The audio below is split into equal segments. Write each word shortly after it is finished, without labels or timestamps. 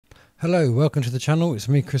Hello, welcome to the channel. It's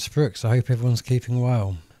me, Chris Brooks. I hope everyone's keeping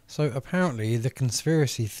well. So apparently the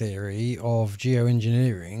conspiracy theory of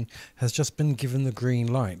geoengineering has just been given the green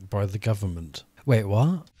light by the government. Wait,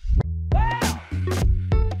 what?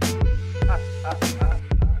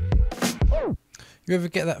 You ever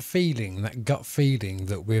get that feeling, that gut feeling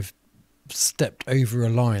that we've stepped over a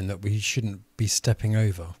line that we shouldn't be stepping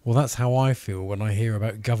over? Well, that's how I feel when I hear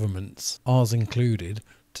about governments, ours included,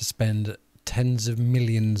 to spend tens of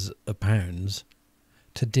millions of pounds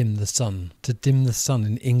to dim the sun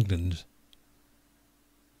in England.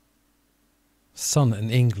 Sun in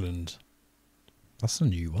England. That's a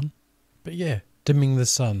new one. But yeah, dimming the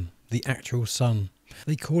sun, the actual sun.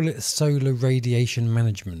 They call it solar radiation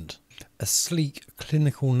management. A sleek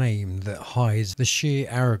clinical name that hides the sheer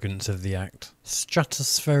arrogance of the act.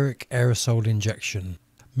 Stratospheric aerosol injection.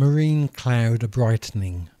 Marine cloud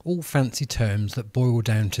brightening. All fancy terms that boil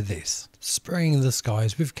down to this. Spraying the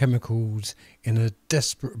skies with chemicals in a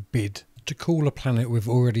desperate bid to cool a planet we've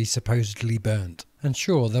already supposedly burnt. And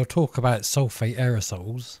sure, they'll talk about sulfate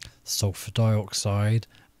aerosols, sulfur dioxide,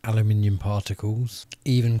 aluminium particles,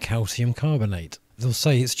 even calcium carbonate. They'll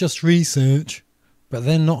say it's just research, but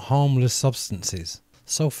they're not harmless substances.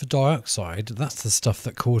 Sulfur dioxide, that's the stuff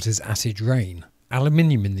that causes acid rain.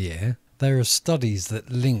 Aluminium in the air. There are studies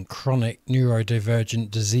that link chronic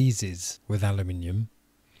neurodivergent diseases with aluminium,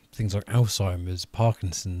 things like Alzheimer's,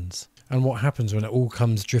 Parkinson's, and what happens when it all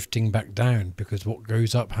comes drifting back down, because what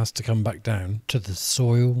goes up has to come back down to the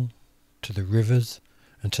soil, to the rivers,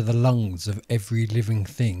 and to the lungs of every living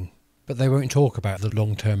thing. But they won't talk about the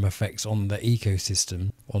long-term effects on the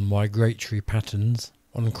ecosystem, on migratory patterns,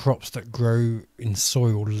 on crops that grow in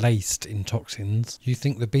soil laced in toxins. You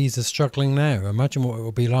think the bees are struggling now? Imagine what it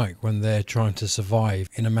will be like when they're trying to survive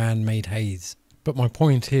in a man-made haze. But my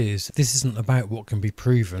point is, this isn't about what can be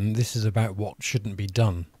proven, this is about what shouldn't be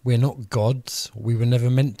done. We're not gods, we were never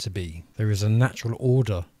meant to be. There is a natural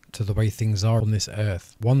order to the way things are on this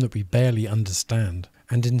earth, one that we barely understand.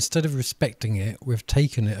 And instead of respecting it, we've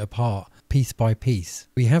taken it apart piece by piece.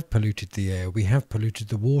 We have polluted the air, we have polluted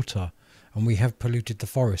the water, and we have polluted the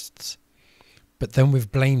forests. But then we've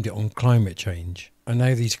blamed it on climate change. And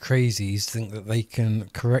now these crazies think that they can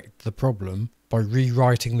correct the problem by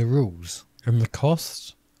rewriting the rules. And the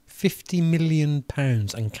cost? £50 million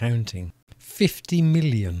and counting. 50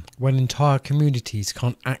 million when entire communities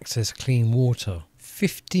can't access clean water.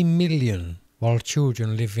 50 million while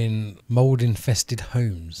children live in mould-infested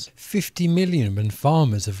homes. 50 million when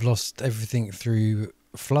farmers have lost everything through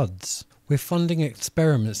floods. We're funding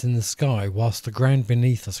experiments in the sky whilst the ground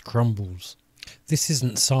beneath us crumbles. This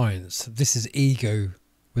isn't science, this is ego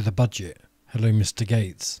with a budget. Hello, Mr.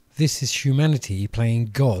 Gates. This is humanity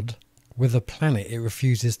playing God with a planet it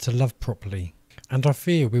refuses to love properly. And I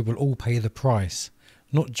fear we will all pay the price,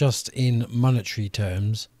 not just in monetary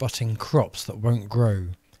terms, but in crops that won't grow,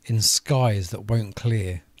 in skies that won't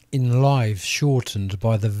clear, in lives shortened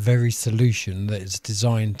by the very solution that is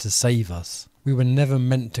designed to save us. We were never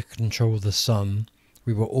meant to control the sun,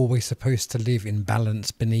 we were always supposed to live in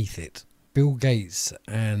balance beneath it. Bill Gates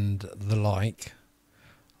and the like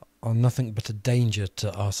are nothing but a danger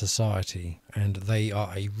to our society, and they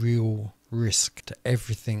are a real risk to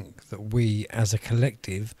everything that we as a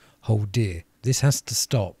collective hold dear. This has to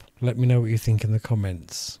stop. Let me know what you think in the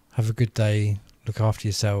comments. Have a good day, look after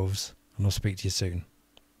yourselves, and I'll speak to you soon.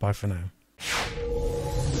 Bye for now.